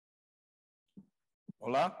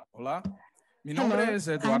Hola, hola. Mi Hello, nombre es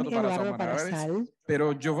Eduardo I'm Barazal Eduardo Morales, Barazal,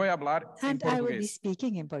 pero yo voy a hablar en and I will be português.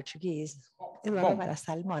 speaking in Portuguese. Eduardo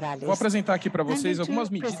Barazal Morales. Vou apresentar aqui para I'm vocês going algumas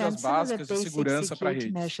to medidas present some of the básicas de basic segurança para security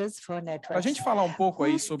redes. measures for Para a networks. gente falar um pouco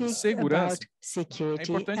aí We'll sobre speak segurança, about é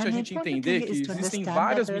security, importante a and the gente important entender thing que is to existem understand that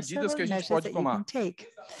várias there are medidas several que a gente measures pode that you tomar. can take,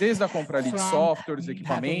 Desde a compra ali de from softwares, having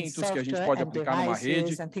equipamentos que a gente software pode and aplicar numa rede,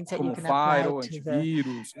 devices and things that you como can apply firewall, to the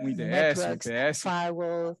antivírus, um IDS, um networks, IPS.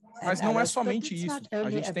 firewall, Mas and não é others, but somente it's isso. not A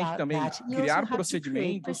only gente tem que about também that. You also criar have to create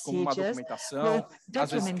procedimentos como uma procedures with documentação,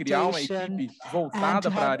 às vezes criar uma documentation, equipe and voltada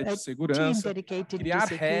to para a have área de a team segurança, dedicated to criar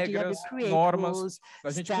security. You have to regras, create normas, rules,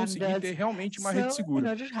 para a gente conseguir ter standards, realmente uma rede so in segura.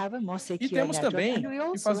 order to have a more E secure temos network. And também we que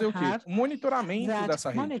also fazer o quê? have O monitoramento that dessa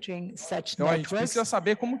rede. monitoring such Então, a gente precisa networks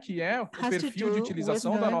saber como que é o has to perfil de do with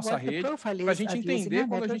utilização da knowing nossa what the rede, profile para a is gente of using entender our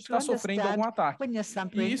quando a network gente to está sofrendo algum understand ataque. when you're E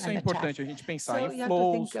suffering isso é an attack. importante a gente pensar So em you have to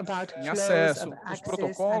flows, think about em flows acesso, of os access and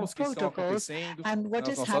protocolos que estão protocols acontecendo and what nas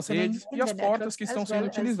is nossas happening redes in e as the portas network, que as estão sendo well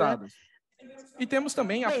as the utilizadas. E temos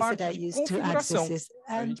também a ways that parte are de used to access configuração. this.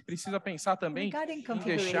 A And gente precisa pensar também regarding em deixar os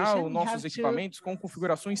configuration, you nossos have to equipamentos com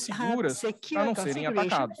configurações have seguras para secure não serem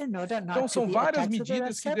configuration atacados. in order Então, not to são be várias attacked. So there are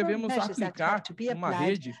medidas que several devemos measures that have aplicar to be numa applied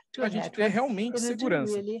rede to para a a gente ter network realmente in order to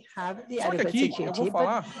segurança. really have the Só que adequate aqui eu vou security. But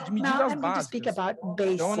falar de now medidas I'm going to speak básicas. about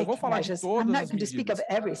Então, eu não vou basic falar de measures. I'm todas not as going to speak of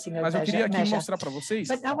medidas, every single mas eu queria aqui measure. mostrar para vocês,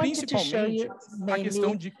 But I wanted to show principalmente, you a questão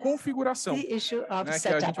mainly de configuração, the issue of que a gente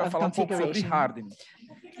setup, vai of falar um pouco sobre configuration. hardening.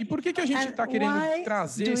 E por que a gente And está querendo why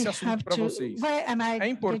trazer do we esse assunto have para to, vocês? why am I É going to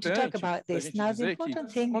talk importante about a this? gente Now, the dizer que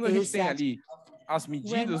important thing quando a gente is tem that ali as when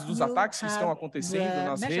medidas dos you ataques que estão have acontecendo the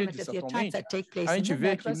nas measurement redes of the attacks atualmente, that take place a in gente the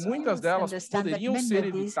vê que networks, muitas you delas understand that poderiam many ser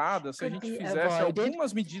of these evitadas se a could gente be fizesse avoided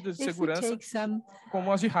algumas medidas de if we segurança, take some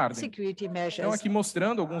como as de hardening. security Então, measures. aqui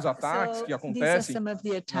mostrando alguns ataques So que these are acontecem some of the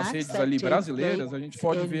nas attacks redes that ali take brasileiras, place a gente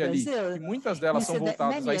pode in ver ali que Brazil. muitas You delas são see that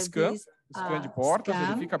voltadas many a of scam, these scan de are portas, ele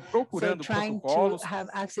scam, fica so procurando trying to protocolos have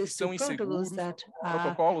que access to são protocols inseguros, that are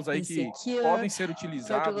protocolos aí que insecure, podem ser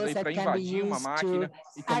utilizados protocols aí that para can be invadir uma used máquina to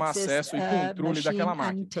e tomar access acesso e a controle daquela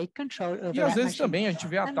machine máquina. and take control E over às that vezes machine. também a gente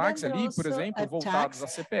vê And then ataques there are ali, por also exemplo, voltados a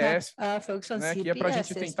attacks CPS, that focus on que é para a gente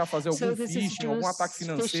CPSs. tentar fazer algum So this is phishing, to algum ataque phishing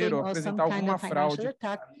financeiro, or some apresentar kind alguma of financial fraude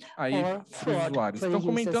attack aí or para os fraud usuários. for the Então, users.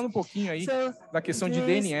 comentando um pouquinho aí So da questão de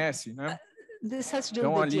DNS, né? this has to do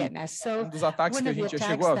Então, with the ali, DNS. So um dos ataques one que a of the gente já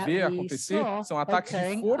chegou attacks a that ver we acontecer saw são ataques de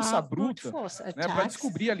occurring força are brute bruta, force para attacks.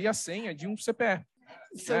 descobrir ali a senha de um CPE.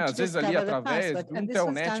 So Às to vezes ali discover the através password, de um and this was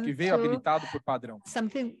telnet que done veio through habilitado por padrão.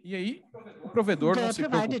 something E aí, o provedor não the se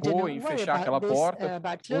provider preocupou didn't em worry fechar aquela about this, porta about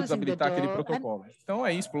ou closing the desabilitar aquele door and protocolo. Então,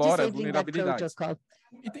 aí explora disabling that vulnerabilidades. protocol.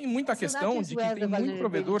 E tem muita So that questão is de que where tem the muito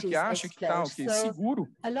provedor que vulnerabilities acha que está explode. So seguro,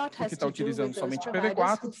 a lot porque has está to do utilizando with those somente providers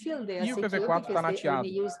IPv4, who feel they are e o secure IPv4 está because they nateado.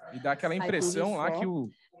 only use E dá aquela impressão lá que IPv4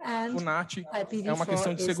 o and NAT é uma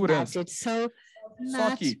questão IPv4 de is segurança. NATed. So Só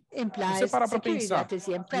NAT que, se você implies parar para security, pensar, that is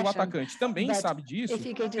the e o impression. atacante também But sabe disso, if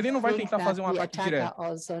you're going to ele não vai think tentar that fazer um the ataque attacker direto.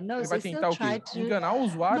 also Ele knows vai this, tentar they'll o quê? try to Enganar o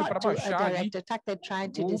usuário para not do a baixar ali direct attack, they're trying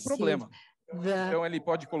to o deceive problema. the Então, ele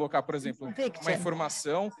pode colocar, por exemplo, uma victim.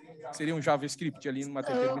 informação, que seria um JavaScript ali numa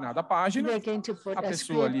So determinada página, we're going to put a a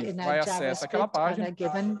pessoa script ali in a vai acessar aquela JavaScript on a página,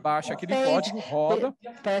 given baixa aquele page. código, roda, The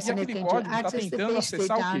e person is aquele going to código está access the tentando page, they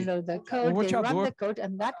acessar o quê? download the O code, they run the roteador code,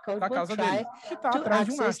 and that code da will casa try dele, que está to atrás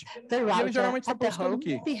de um access NAT. the E ele router geralmente está at the buscando o home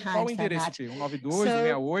quê? Qual behind o the endereço NAT. IP? 192, So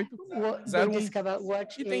 168, they 01. discover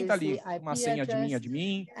what E tenta is the ali uma IP senha address,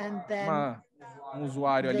 admin, and then um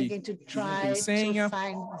usuário they're ali going to que não tem try to senha,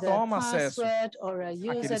 find the toma acesso password or a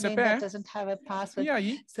àquele username that CPE, doesn't have a password. e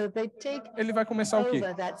aí So they take ele vai começar o quê?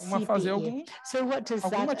 over that Fazer CPE. So what does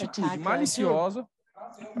alguma that atitude attacker do? maliciosa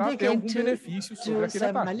para They're ter going algum to benefício sobre do aquele some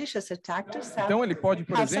ataque. malicious attack to Então, ele pode,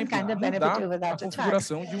 por have some exemplo, kind of benefit mudar over a that attack.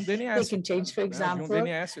 configuração de um They DNS, can change, for de um example,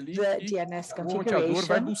 DNS ali the que DNS o roteador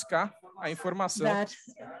vai configuration buscar a informação, that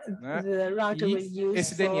né? the router will E use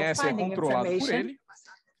esse for DNS é finding controlado por information. ele.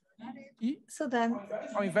 E, So then,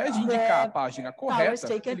 ao invés de indicar a página power is correta,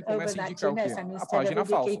 taken ele over começa a that indicar o quê? DNS, and A instead of página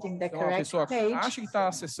falsa. indicating the Então, a correct pessoa page, acha que está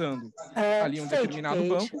acessando a ali um fake determinado page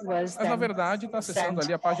banco, was mas, na then verdade, está acessando sent.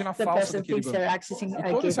 ali a página The falsa person daquele thinks banco. they're accessing E a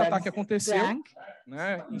todo esse given ataque aconteceu, bank,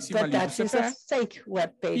 né, em cima but ali do that is a CPE, fake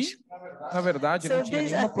web page. e, na verdade, So não tinha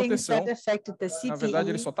these nenhuma are things proteção. that affected the Na verdade,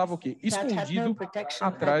 ele CPE só estava o quê? that had no Escondido protection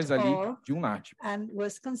atrás at ali all de um NAT. and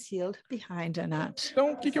was concealed behind a NAT.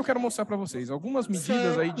 Então, o que eu quero mostrar para vocês? Algumas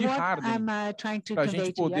medidas So aí de what hardening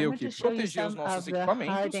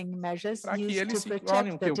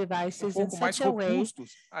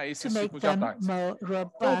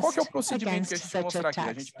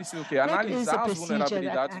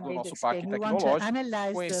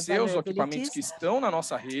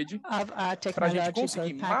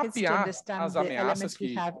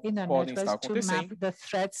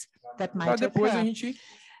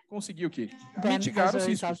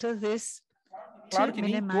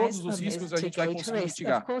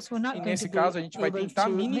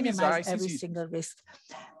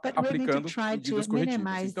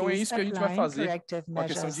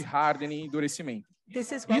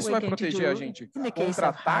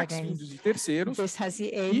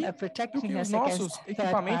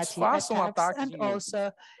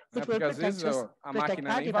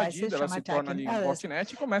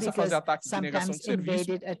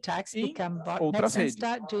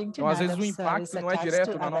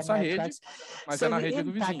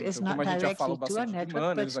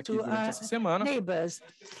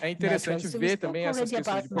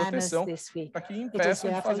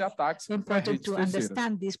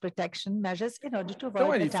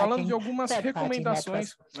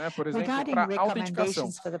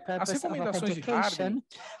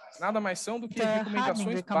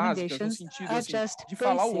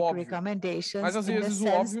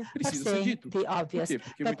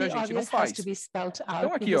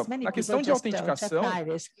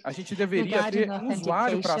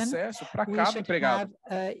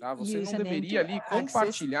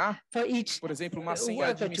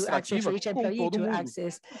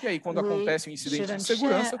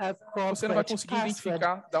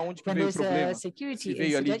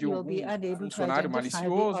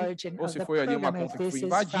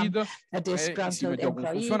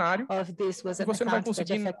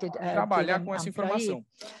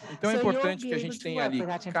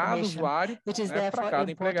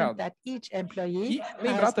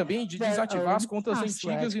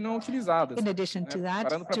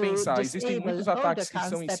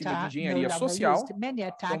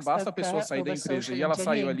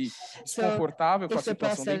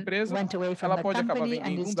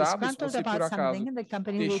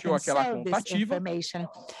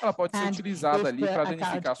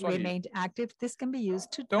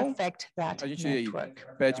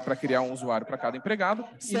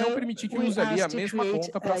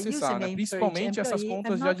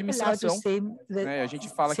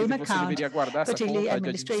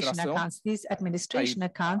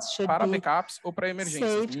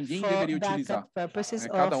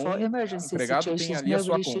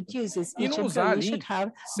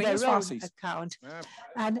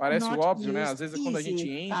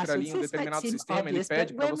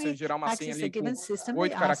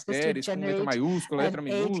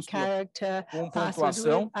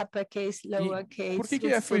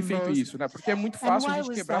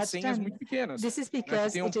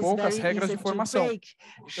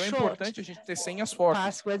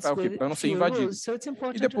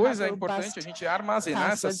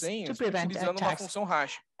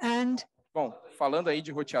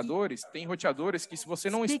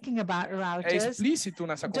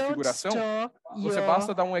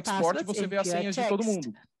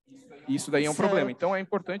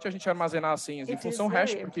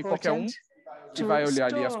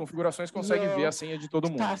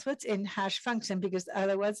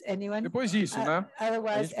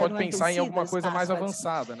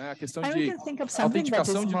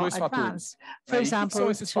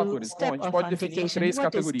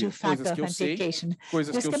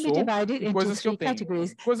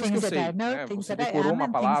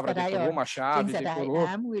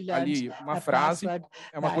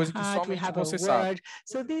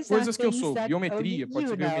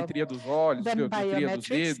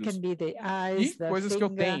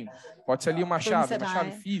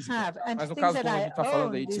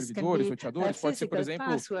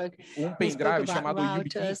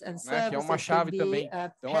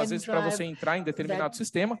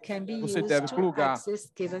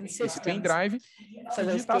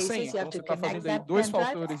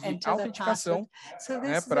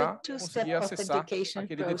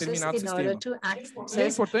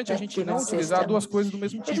given utilizar system. duas coisas do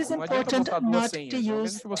mesmo It is tipo. Não adianta important botar duas not to senhas. Ao mesmo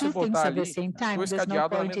use que você two things botar at the ali same time. dois There's no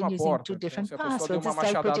cadeados na point in mesma using porta. two Então, different se a pessoa deu passwords. uma It's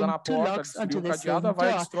like machadada putting na two porta, locks destruiu onto o the cadeado, same ela vai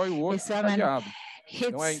door. destrói o outro If someone cadeado.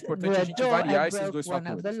 Então é hits importante a the gente door variar and esses broke dois one of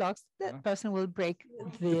the fatores. locks, that Né? person will break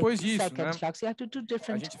the Depois disso, second né, lock. So you have to do a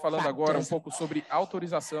different gente falando agora um factors. pouco sobre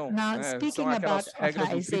autorização, Now, né? São speaking about aquelas regras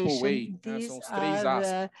do Triple authorization, A, né? these São os três are A's.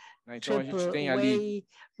 the Né? Então a gente tem triple ali way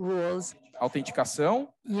rules. autenticação,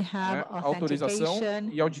 You have né, autorização authentication, e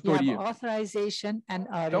you have auditoria. authorization and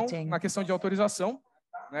Então, auditing. na questão de autorização,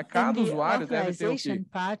 né, In cada the usuário deve ter o authorization quê?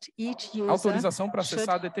 part, each user Autorização para should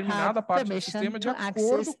acessar have determinada parte do permission sistema de to acordo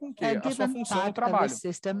access com o a quê? A sua given função no part of the trabalho.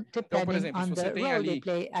 system, Então, por depending exemplo, se on você the tem role they ali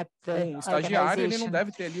play at the um estagiário, ele não organization.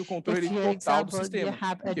 deve ter ali o controle If, for total do example, you sistema.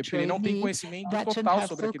 have Por a quê? Porque ele não tem trainee conhecimento that should total have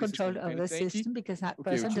sobre full aquele control sistema. Então, of ele the tem que system because that o quê?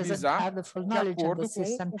 person doesn't Utilizar have the full de knowledge of the acordo com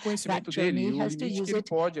system. o That conhecimento dele trainee e o has to limite que use ele it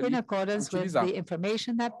pode in ali accordance with utilizar. the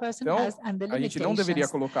information that person Então, has and the a gente não deveria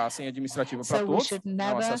limitations. colocar a senha administrativa para So we todos, should né, o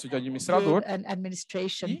never acesso de give administrador, an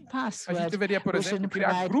administration e a gente password. deveria, por We exemplo, shouldn't criar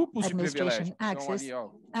provide grupos de administration privilégio. Então, access ali, ó,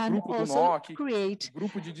 and grupo do also NOC, create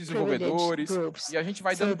grupo de privileged desenvolvedores, groups. e a gente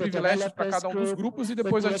vai So dando the privilégios para developers cada um dos group grupos e would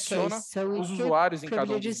depois be a adiciona case. So we os give usuários em cada um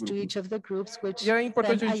dos privileges to grupos. each of the groups, which E é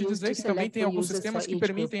importante then a are gente used dizer to que também select tem the alguns users sistemas for que each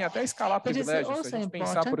group. permitem até escalar It is privilégios. Se a also gente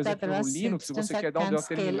pensar, por important that exemplo, there no are Linux, se systems você that quer dar um can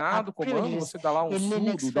scale determinado up comando, privileges. você dá lá um In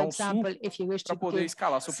Linux, sudo, for dá um sudo example, if you wish para to poder give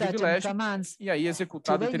escalar seu certain privilégio commands e aí to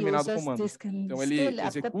executar the determinado users, comando. this can Então, ele scale up the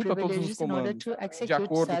executa todos os privileges in order comandos to de execute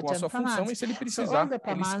acordo com a certain sua função commands. e, se ele So all precisar, the ele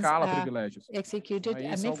commands escala are privilégios. executed, Aí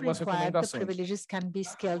and são if algumas required, the recomendações. privileges can be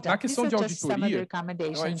scaled Na up. These questão are de just some of the auditoria, então a gente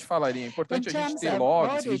recommendations. falaria, é In importante a gente terms ter of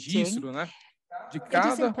logs, auditing, registro, né, de it is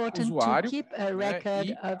cada important to usuário, keep a né, record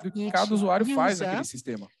e of do que each cada usuário faz user naquele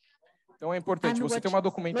sistema. Então é importante and você ter what uma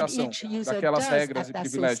documentação each user daquelas does regras at e that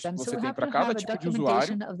privilégios que system. So você we tem have para to cada have a tipo de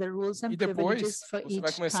usuário, documentation of the rules and e depois privileges for você vai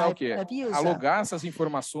each começar o type quê? of A user. logar essas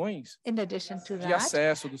informações In addition to de that,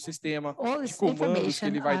 acesso do sistema, all de this comandos que information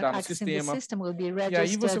ele vai dar no accessing the sistema, system will be e aí você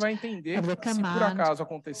registered vai entender of the se por command. acaso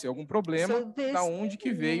acontecer algum problema, So this da onde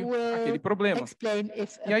que veio aquele will problema. explain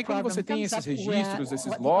if E a aí, quando você problem tem comes esses up, where, registros, esses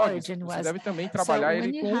what the logs, origin você was. deve também So trabalhar when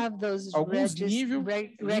ele you com have those alguns níveis de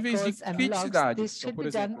records and logs, criticidade. this Então, should por be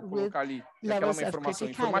exemplo, done eu with colocar ali que aquela é levels uma of informação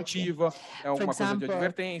criticality. informativa, é For alguma coisa de example,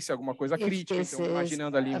 advertência, alguma coisa if crítica. this Então, is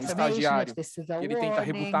imaginando ali um affirmation, if estagiário this is que a ele tenta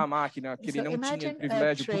rebutar a warning. máquina, que ele So não tinha imagine a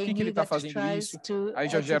privilégio, por que ele trainee está that fazendo tries isso? to Aí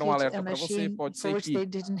já gera um execute a alerta para você, machine pode for ser which que they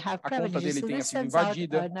didn't have a conta privileges. dele So tenha this sido sends out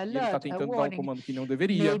invadida an e ele está alert, a tentando dar um warning. comando que não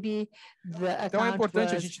deveria. Maybe the Então é account importante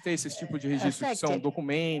a was gente ter esse tipo de registro que são affected.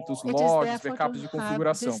 documentos, It is logs, therefore backups to de have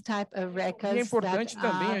configuração. this type of E é records that importante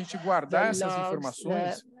também a are gente the guardar essas logs, the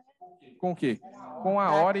informações com o quê? Com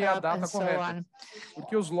a hora e a backup data and so correta. on.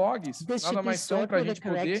 Porque os logs This nada should be mais são stored para a with the gente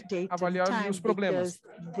poder correct date and avaliar ali time os problemas.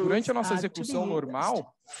 because Durante these a nossa are to be execução used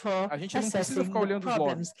normal, for a gente não precisa assessing ficar the olhando os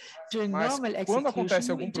problems. logs. During Mas normal quando acontece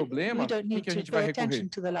execution, algum problema, we don't o que need que a to gente vai pay recorrer? attention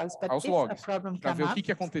to the logs, but Aos if a logs, problem para ver o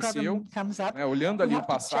que problem comes up, né, olhando we ali o have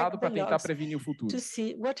to check passado para the tentar logs prevenir o futuro. to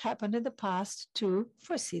see what happened in the past to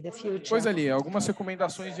foresee the future. Pois ali, algumas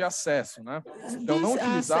recomendações de acesso, né? Então, não These are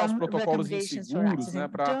utilizar os some protocolos recommendations for inseguros, né,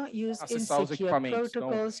 accessing. para Don't use acessar os insecure equipamentos. Então,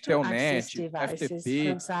 protocols to access Telnet, devices. For FTP,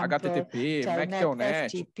 example, HTTP, Telnet, MAC-Telnet.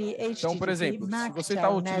 FTP, Então, por HTTP, exemplo, se MAC, você está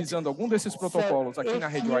Telnet. utilizando algum desses protocolos aqui na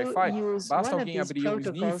If rede you Wi-Fi, use basta one of alguém these abrir o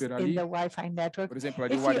protocols sniffer in ali, the Wi-Fi network, por exemplo,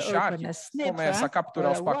 ali o if you Wireshark, open a começa a sniffer capturar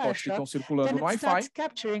or os a pacotes que estão Wireshark, circulando then no it starts Wi-Fi,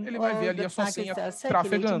 capturing ele vai ver all ali the a sua packets senha that are circulating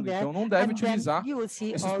trafegando. there, Então, não deve and then utilizar you will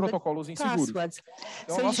see esses all the protocolos inseguros. passwords. Então,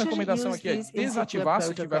 So a you nossa shouldn't recomendação use aqui é these insecure desativar se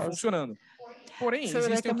estiver protocols. funcionando. Porém, So the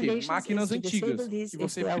existem o quê? recommendations is Máquinas to disable antigas these que if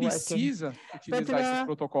você they are working. precisa But utilizar there esses are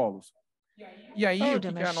protocolos. E aí, o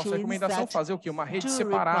older que é a nossa machines recomendação? that Fazer o quê? Uma rede do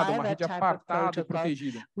separada, uma require rede that type of apartada e protocol.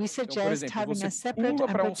 protegida. We Então, por suggest exemplo, having você a separate pula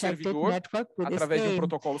and para um protected servidor network with this através de um aim.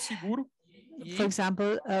 protocolo seguro For e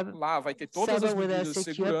example, lá vai ter todas as server with a medidas de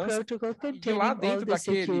secure segurança protocol e de lá containing all dentro the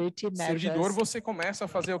daquele security servidor measures. você começa a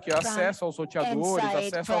fazer o que? Acesso aos roteadores,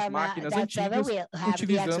 acesso às máquinas antigas,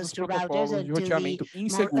 utilizando os protocolos de roteamento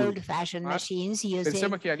inseguro. Mas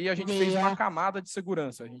perceba que ali a gente fez uma camada de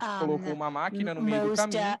segurança. A gente colocou uma máquina no meio do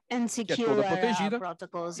caminho, que é toda protegida,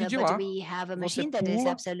 e de lá você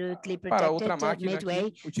pula para outra máquina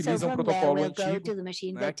que utiliza um protocolo antigo,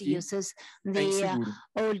 né, que é inseguro.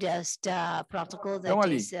 Então,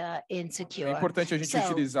 ali, é importante a gente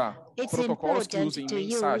utilizar protocolos que usem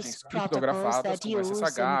mensagens criptografadas, como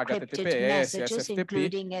SSH, HTTPS, SFTP,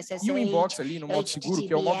 e o inbox ali no modo seguro,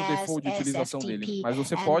 que é o modo default de utilização dele. Mas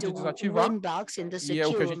você pode desativar, e é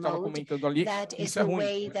o que a gente estava comentando ali, isso é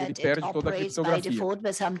ruim, porque ele perde toda a criptografia.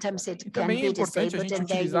 E também é importante a gente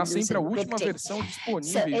utilizar sempre a última versão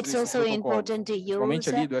disponível desses protocolos, principalmente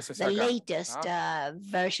ali do SSH. Tá?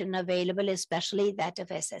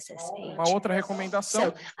 Uma outra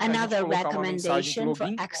recomendação é a gente colocar uma mensagem de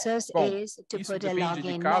login. Bom, isso depende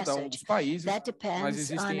de cada um dos países, mas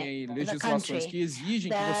existem aí legislações que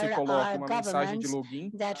exigem que você coloque uma mensagem de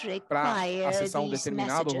login para acessar um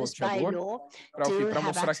determinado roteador, para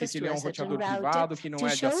mostrar que ele é um roteador privado, que não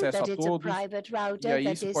é de acesso a todos, e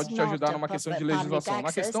aí isso pode te ajudar numa questão de legislação.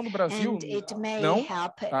 Na questão do Brasil, não,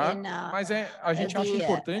 tá? Mas a gente acha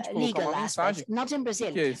importante colocar uma mensagem,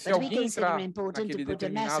 porque se alguém entrar naquele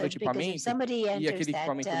determinado equipamento e aquele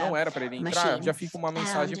equipamento não era para ele entrar, já fica uma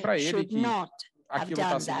mensagem para ele que aquilo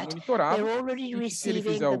está sendo monitorado e que se ele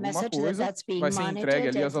fizer alguma coisa, vai ser entregue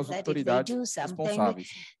ali às autoridades responsáveis.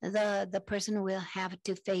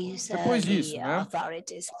 Depois disso, né, a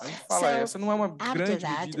gente fala, essa não é uma grande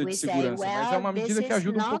medida de segurança, mas é uma medida que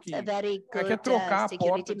ajuda um pouquinho. Que é trocar a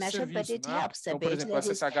porta de serviço, né? Então, por exemplo, a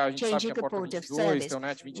SSH, a gente sabe que é a porta 22,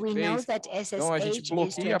 Telnet 23, então a gente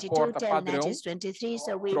bloqueia a porta padrão,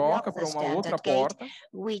 troca para uma outra porta,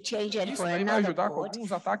 isso aí vai ajudar com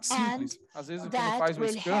alguns ataques simples. Às vezes, quando faz um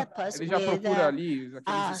scan, ele já procura ali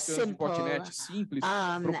aqueles scans de botnet simples,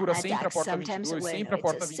 procura sempre a porta 22, sempre a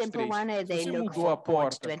porta 23. Se você mudou a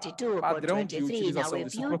porta padrão de utilização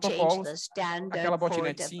desses protocolos, aquela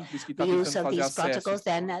botnet simples que está tentando fazer acesso ao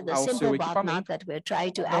seu equipamento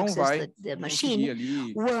não vai conseguir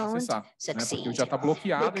ali acessar, né? Porque já está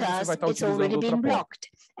bloqueado e você vai estar utilizando outra porta.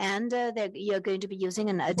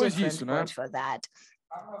 Depois disso, né?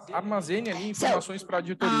 Armazene ali informações para a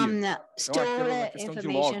auditoria. Então, aquela questão de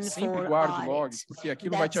logs, sempre guarde logs, porque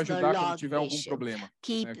aquilo vai te ajudar quando tiver algum problema.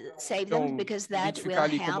 Né? Então, identificar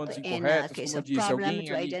ali comandos incorretos, como eu disse,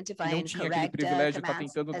 alguém ali que não tinha aquele privilégio está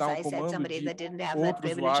tentando dar um comando de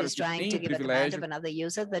outro usuário que tem privilégio.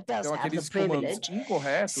 Então, aqueles comandos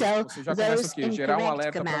incorretos, você já começa o quê? Gerar um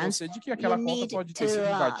alerta para você de que aquela conta pode ter sido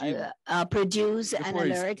invadida.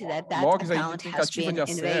 Depois, logs aí de tentativa de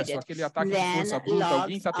acesso, aquele ataque de força bruta,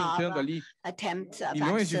 alguém está tentando ali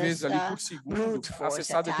milhões de vezes ali por segundo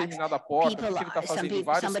acessar determinada porta, porque ele está fazendo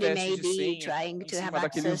vários testes de senha em cima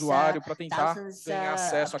daquele usuário para tentar ganhar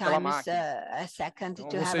acesso àquela máquina.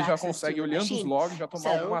 Então, você já consegue, olhando os logs, já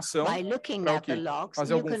tomar alguma ação para o quê?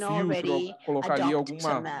 Fazer algum filtro, colocar ali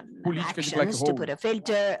alguma política de black hole.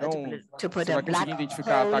 Então, você vai conseguir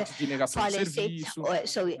identificar ataques de negação de serviço,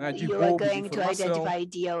 né, de roubo de informação,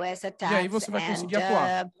 e aí você vai conseguir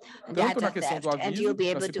atuar, tanto na questão do aviso,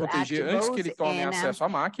 para se proteger antes que ele tome acesso à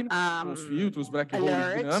máquina, com os filtros, black holes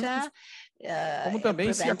dinâmicos, como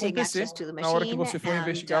também se acontecer, na hora que você for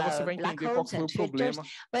investigar, você vai entender qual foi o problema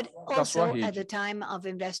da sua rede.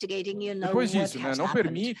 Depois disso, né, não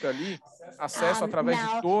permita ali acesso através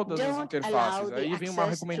de todas as interfaces. Aí vem uma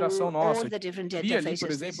recomendação nossa. Cria ali, por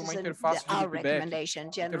exemplo, uma interface de loopback.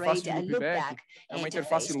 A interface de loopback é uma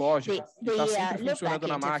interface lógica que está sempre funcionando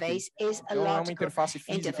na máquina. Então, é uma interface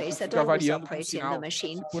física que fica variando com o sinal.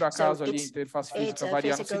 Se por acaso ali a interface física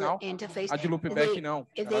variar no sinal, a de loopback não.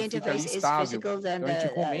 Ela fica ali estável. Então, a gente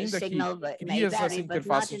recomenda que crie essas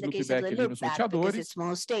interfaces de loopback ali nos roteadores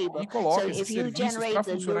e coloque esses serviços para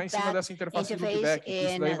funcionar em cima dessa interface de loopback.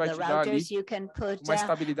 Isso daí vai te dar ali uma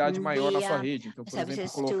estabilidade maior na sua rede. Então, por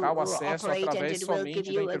exemplo, colocar o acesso através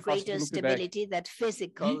somente da interface de loopback. E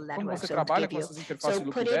quando você trabalha com essas interfaces de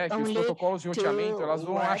loopback, os protocolos de roteamento, elas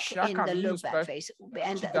vão achar caminhos para te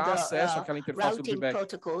dar acesso àquela interface de loopback.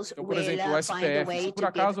 Então, por exemplo, o SPF, se por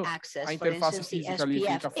acaso a interface física ali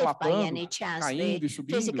fica flapando, caindo e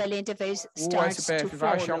subindo, o SPF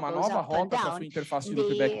vai achar uma nova rota para a sua interface de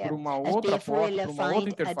loopback por uma outra porta, por uma outra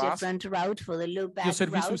interface, e o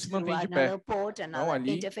serviço se mantém de pé. Então,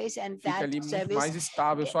 ali fica ali muito mais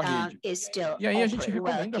estável a sua rede. E aí a gente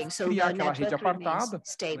recomenda criar aquela rede apartada,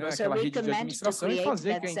 né, aquela rede de administração e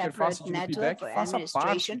fazer que a interface de loopback faça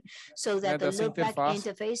parte, né, dessa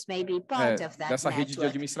interface, dessa rede de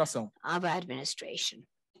administração.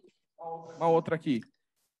 Uma outra aqui.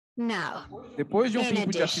 Depois de um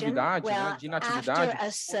tempo de atividade, né, de inatividade,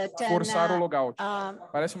 forçar o logout.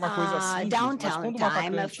 Parece uma coisa simples, mas quando um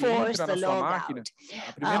atacante entra na sua máquina,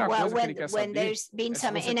 a primeira coisa que ele quer saber é se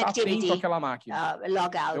você está atento àquela máquina.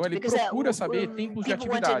 Então, ele procura saber tempos de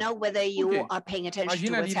atividade. Por quê?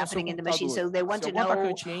 Imagina ali no seu computador, se algum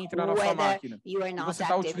atacante entra na sua máquina e você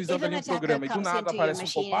está utilizando ali um programa e do nada aparece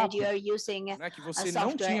um pop-up, né, que você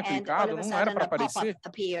não tinha clicado, não era para aparecer, a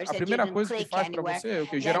primeira coisa que faz para você é o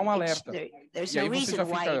quê? Gerar um alerta. E aí você já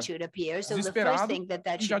fica desesperado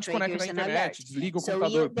e já desconecta da internet, desliga o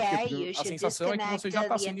computador, porque a sensação é que você já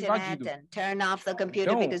está sendo invadido. Então,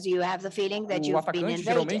 o atacante,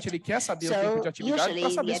 geralmente, ele quer saber o tempo de atividade para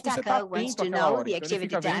saber se você está atento àquela hora. Então, ele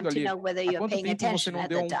fica vendo ali há quanto tempo você não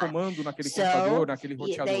deu um comando naquele computador, naquele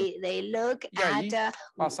roteador. E aí,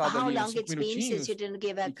 passado ali uns 5 minutinhos, e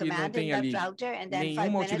que não tem ali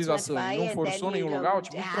nenhuma utilização, não forçou nenhum logout,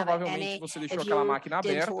 muito provavelmente você deixou aquela máquina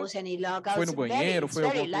aberta, foi no banheiro, foi em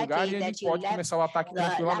algum outro lugar, e ele pode começar o ataque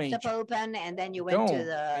tranquilamente. Então,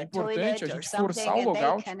 é importante a gente forçar o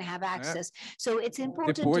logout, né,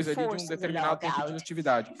 depois ali de um determinado tempo de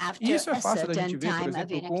atividade. E isso é fácil da gente ver, por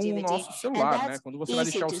exemplo, com o nosso celular, né? Quando você vai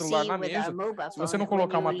deixar o celular na mesa, se você não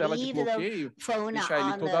colocar uma tela de bloqueio, deixar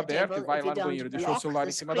ele todo aberto e vai lá no banheiro, deixou o celular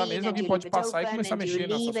em cima da mesa, alguém pode passar e começar a mexer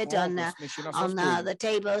nas suas contas, mexer nas suas coisas.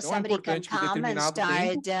 Então é importante que determinado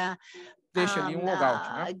tempo deixa ali um logout,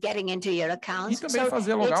 né? E também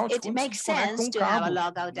fazer logout quando se desconecta um cabo,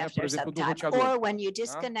 né, por exemplo, do roteador.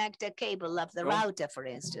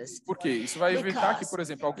 Por quê? Isso vai evitar que, por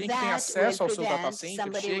exemplo, alguém que tem acesso ao seu data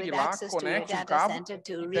center chegue lá, conecte um cabo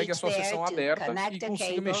e pegue a sua sessão aberta e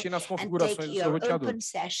consiga mexer nas configurações do seu roteador.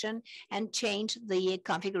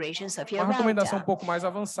 Uma recomendação um pouco mais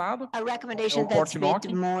avançada é o port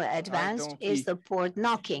knocking,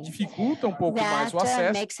 então, que dificulta um pouco mais o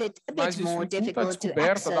acesso, mas dificulta a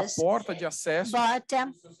descoberta da porta de acesso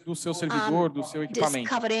do seu servidor, do seu equipamento.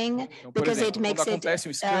 Então, por exemplo, quando acontece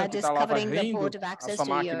um scan que está lá varrendo a sua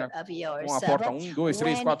máquina com a porta 1, 2,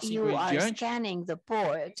 3, 4, 5 e diante,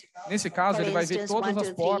 nesse caso ele vai ver todas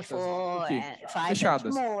as portas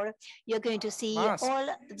fechadas. Mas,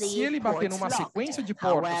 se ele bater numa sequência de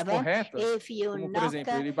portas corretas, como por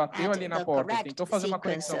exemplo, ele bateu ali na porta, tentou fazer uma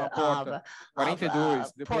conexão na porta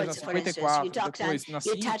 42, depois na 54, depois na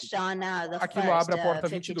 5, aquilo abre a porta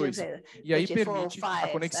 22 e aí permite a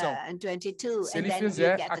conexão, se ele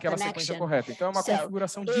fizer aquela sequência correta. Então, é uma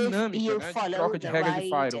configuração dinâmica, né, de troca de regra de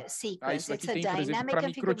firewall. Isso aqui tem, por exemplo, para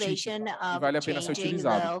microtip, e vale a pena ser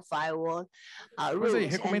utilizado. Pois aí,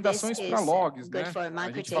 recomendações para logs, né?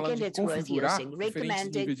 A gente falando de configurar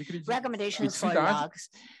diferentes níveis de criticidade.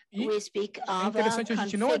 E é interessante a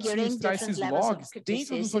gente não administrar esses logs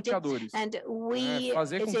dentro dos roteadores.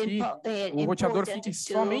 Fazer com que o roteador fique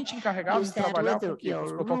somente encarregado de trabalhar com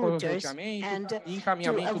os protocolos de roteamento e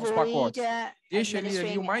encaminhamento dos pacotes. Deixa ele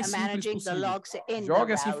ali o mais simples possível.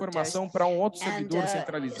 Joga essa informação para um outro servidor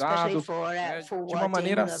centralizado, né, de uma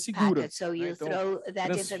maneira segura. Então,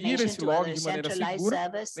 transfira esse log de maneira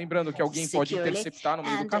segura. Lembrando que alguém pode interceptar no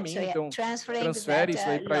meio do caminho, então transfere isso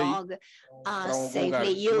aí para algum lugar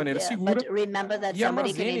de maneira segura e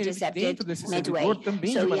armazene ele dentro desse servidor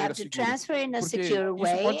também de maneira segura. Porque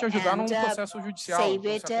isso pode te ajudar num processo judicial.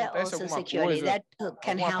 Então, se acontece alguma coisa,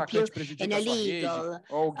 algum atacante prejudica a sua rede,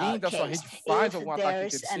 ou alguém da sua rede faz algum ataque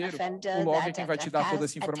terceiro, o log é quem vai te dar toda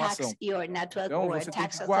essa informação. Então, você tem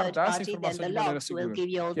que guardar essa informação de maneira segura,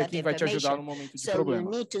 que é quem vai te ajudar no momento de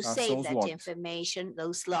problema. São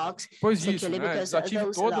os logs. Depois disso, né,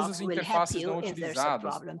 desative todas as interfaces não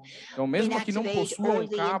utilizadas. Então, mesmo que não possua um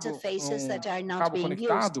cabo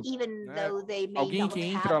conectado, né, alguém que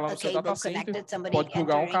entra lá no seu data center pode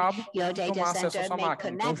plugar um cabo e tomar acesso à sua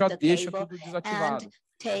máquina. Então, já deixa tudo desativado.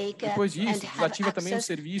 Depois disso, desativa também os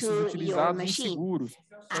serviços utilizados inseguros.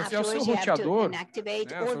 Então, se é o seu roteador, né, o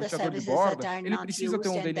seu roteador de borda, ele precisa ter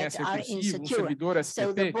um DNS recursivo, um servidor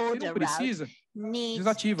STP. Se não precisa,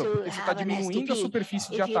 desativa, porque você está diminuindo a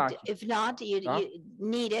superfície de ataque. Tá?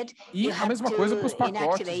 E a mesma coisa para os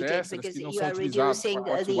pacotes extras que não são utilizados,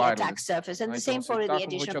 pacotes wireless. Então, se está com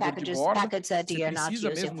o roteador de borda, você precisa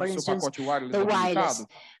mesmo do seu pacote wireless habilitado?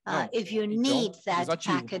 Não. Então,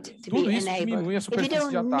 desativa. Tudo isso diminui a superfície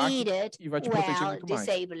de ataque e vai te proteger muito mais.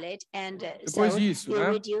 Depois disso, né,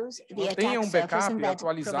 mantenha um backup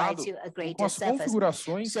atualizado com as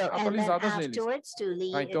configurações atualizadas neles.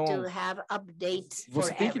 Tá? Então,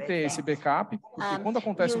 você tem que ter esse backup, porque quando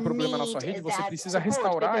acontece um problema na sua rede, você precisa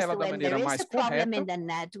restaurar ela da maneira mais correta.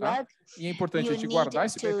 Tá? E é importante a gente guardar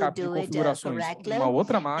esse backup de configurações numa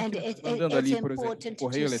outra máquina, mandando ali, por exemplo, um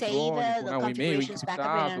correio eletrônico, né, um e-mail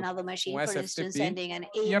encriptado, um SFTP,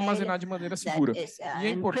 e armazenar de maneira segura. E é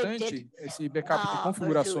importante esse backup de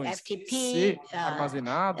configurações ser armazenado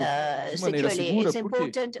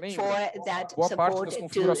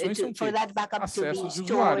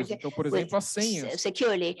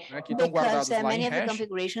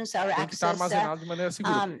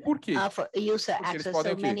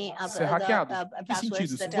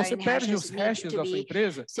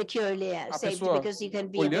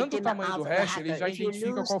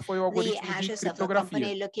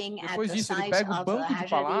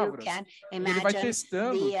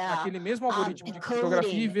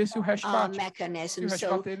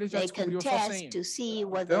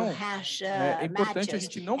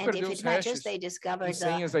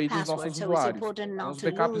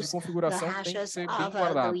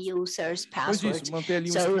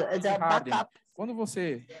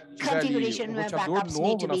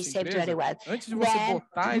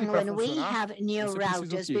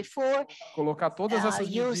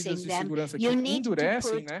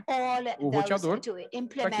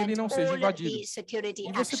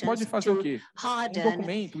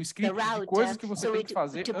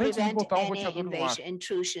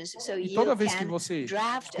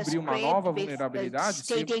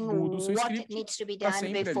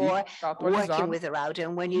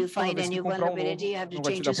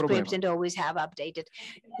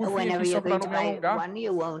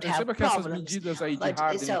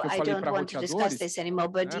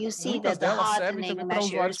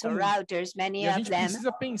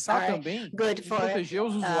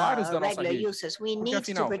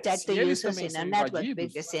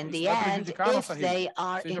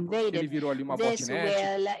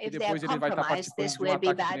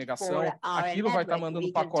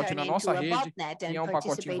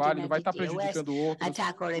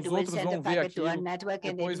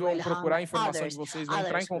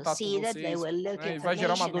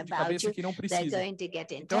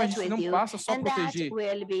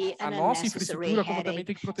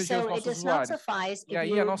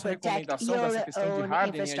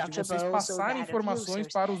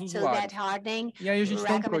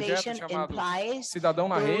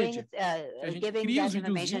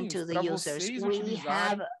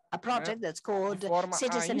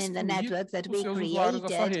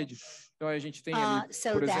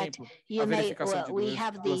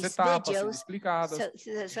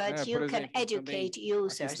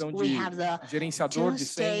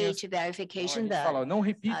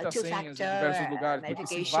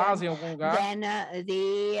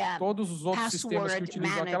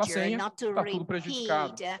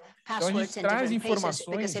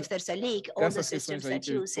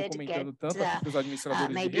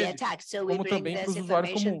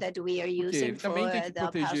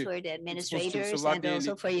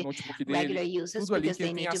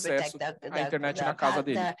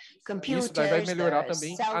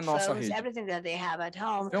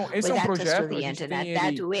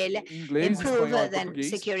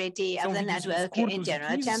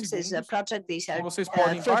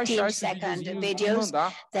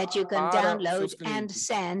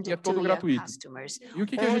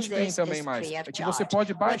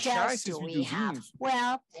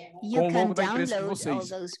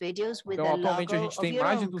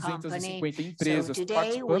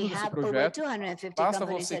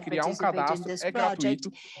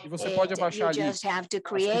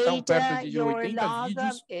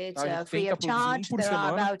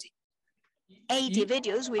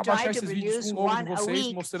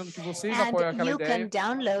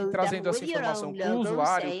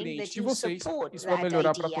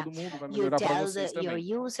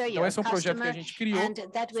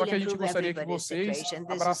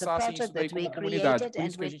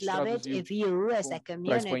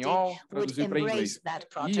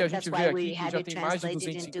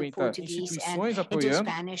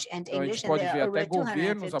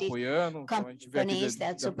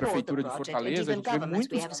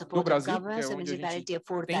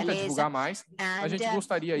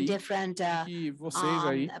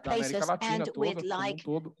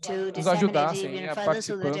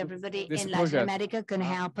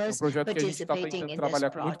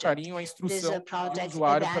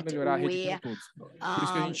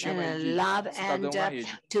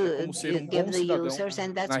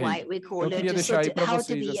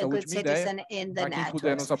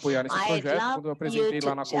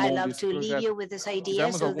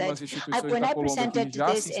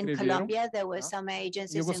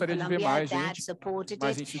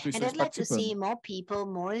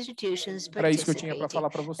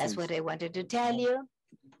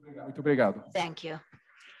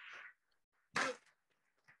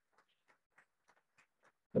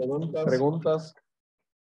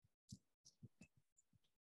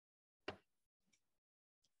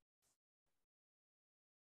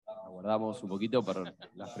Aguardamos un poquito para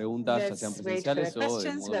las preguntas, ya sean presenciales o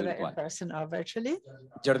de modo virtual.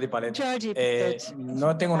 Jordi Palet.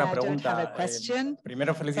 No tengo una pregunta.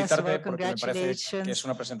 Primero felicitarte porque me parece que es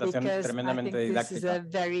una presentación tremendamente didáctica.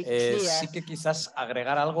 Sí que quizás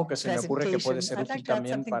agregar algo que se me ocurre que puede ser útil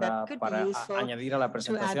también para añadir a la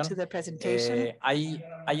presentación.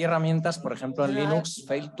 Hay herramientas, por ejemplo, en Linux,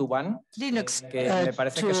 Fail to Ban, que me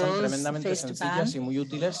parece que son tremendamente sencillas y muy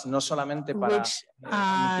útiles, no solamente para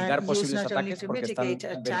mitigar posibles ataques, porque están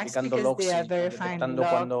verificando logs y detectando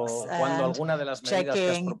cuando alguna de las medidas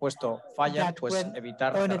que has propuesto falla, pues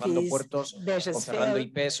evitar cerrando puertos o cerrando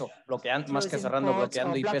IPs o bloqueando, más que cerrando,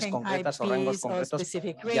 bloqueando IPs concretas o rangos concretos,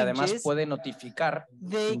 y además puede notificar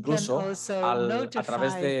incluso a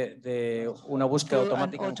través de una búsqueda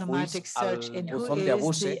automática en Whois al buzón de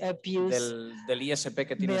abuse del ISP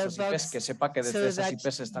que tiene esos IPs, que sepa que desde esas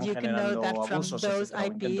IPs se están generando abusos, etcétera, o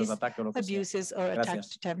intentos de ataque o lo que sea.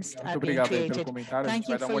 Gracias. Muito obrigado aí pelo comentário, a gente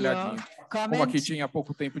vai dar uma olhadinha. Como aqui tinha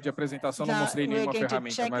pouco tempo de apresentação, não mostrei nenhuma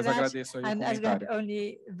ferramenta, mas agradeço aí o comentário.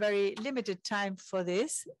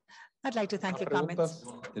 I'd like to thank your comments.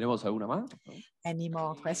 ¿Tenemos alguna más? Any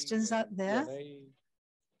more questions out there?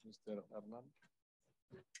 Mr. Hernán.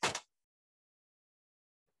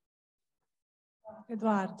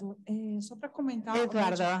 Eduardo, só para comentar,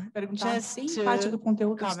 perguntar, tem parte do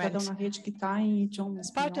conteúdo do Cidadão na Rede que está em idioma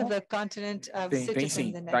espanhol? Tem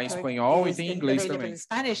sim, está em espanhol e tem em inglês também.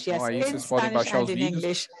 Então, aí vocês podem baixar os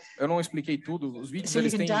vídeos. Eu não expliquei tudo, os vídeos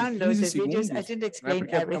eles têm 15 segundos, né,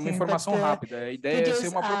 porque é uma informação rápida. A ideia é ser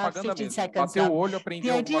uma propaganda mesmo, bater o olho, aprender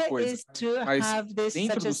alguma coisa. Mas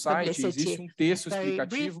dentro do site existe um texto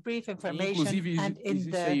explicativo, e, inclusive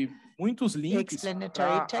existe aí muitos links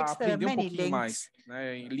para aprender um pouquinho mais,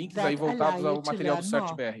 né? Links aí voltados ao material do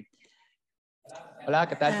CERT-BR. Hola,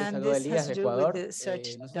 ¿qué tal? Te saluda Elías de Ecuador.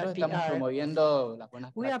 Nosotros estamos promoviendo las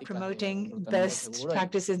buenas prácticas. We are promoting best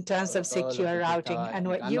practice in terms of secure routing, and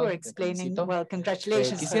what you are explaining, well,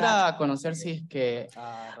 congratulations. Quisiera conocer si es que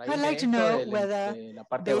I'd like to know whether,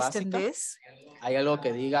 based on this, hay algo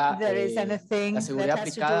que diga la seguridad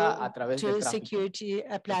aplicada a través del tráfico.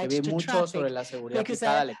 Vi mucho sobre la seguridad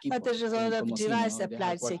aplicada al equipo, como si de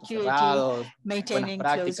puertos cerrados, buenas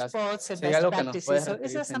prácticas. Si hay algo que nos puedes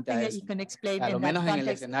referir frente a eso, a lo menos en el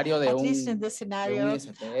escenario de un ISP,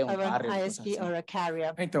 un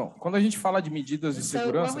carrier. Então, quando a gente fala de medidas de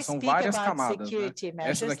segurança, são várias camadas, né?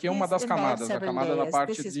 Essa daqui é uma das camadas, a camada na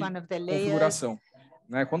parte de configuração.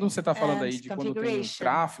 Né? Quando você está falando aí de quando tem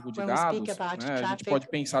tráfego de dados, né, a gente pode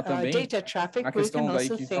pensar também na questão daí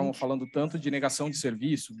que estamos falando tanto de negação de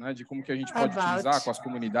serviço, né, de como que a gente pode utilizar com as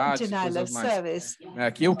comunidades, coisas mais.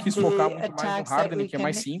 Aqui eu quis focar muito mais no hardening, que é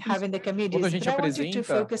mais simples. Quando a gente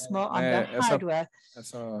apresenta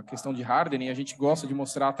essa questão de hardening, a gente gosta de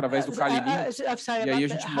mostrar através do Kali Linux, e aí a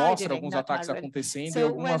gente mostra alguns ataques acontecendo e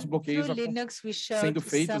alguns bloqueios sendo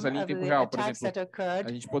feitos ali em tempo real. Por exemplo,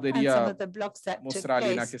 a gente poderia mostrar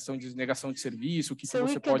ali na questão de negação de serviço, o que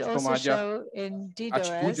você pode tomar de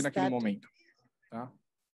atitude naquele momento. Tá?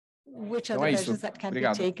 Então é isso.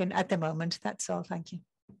 Obrigado.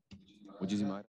 Muchísimas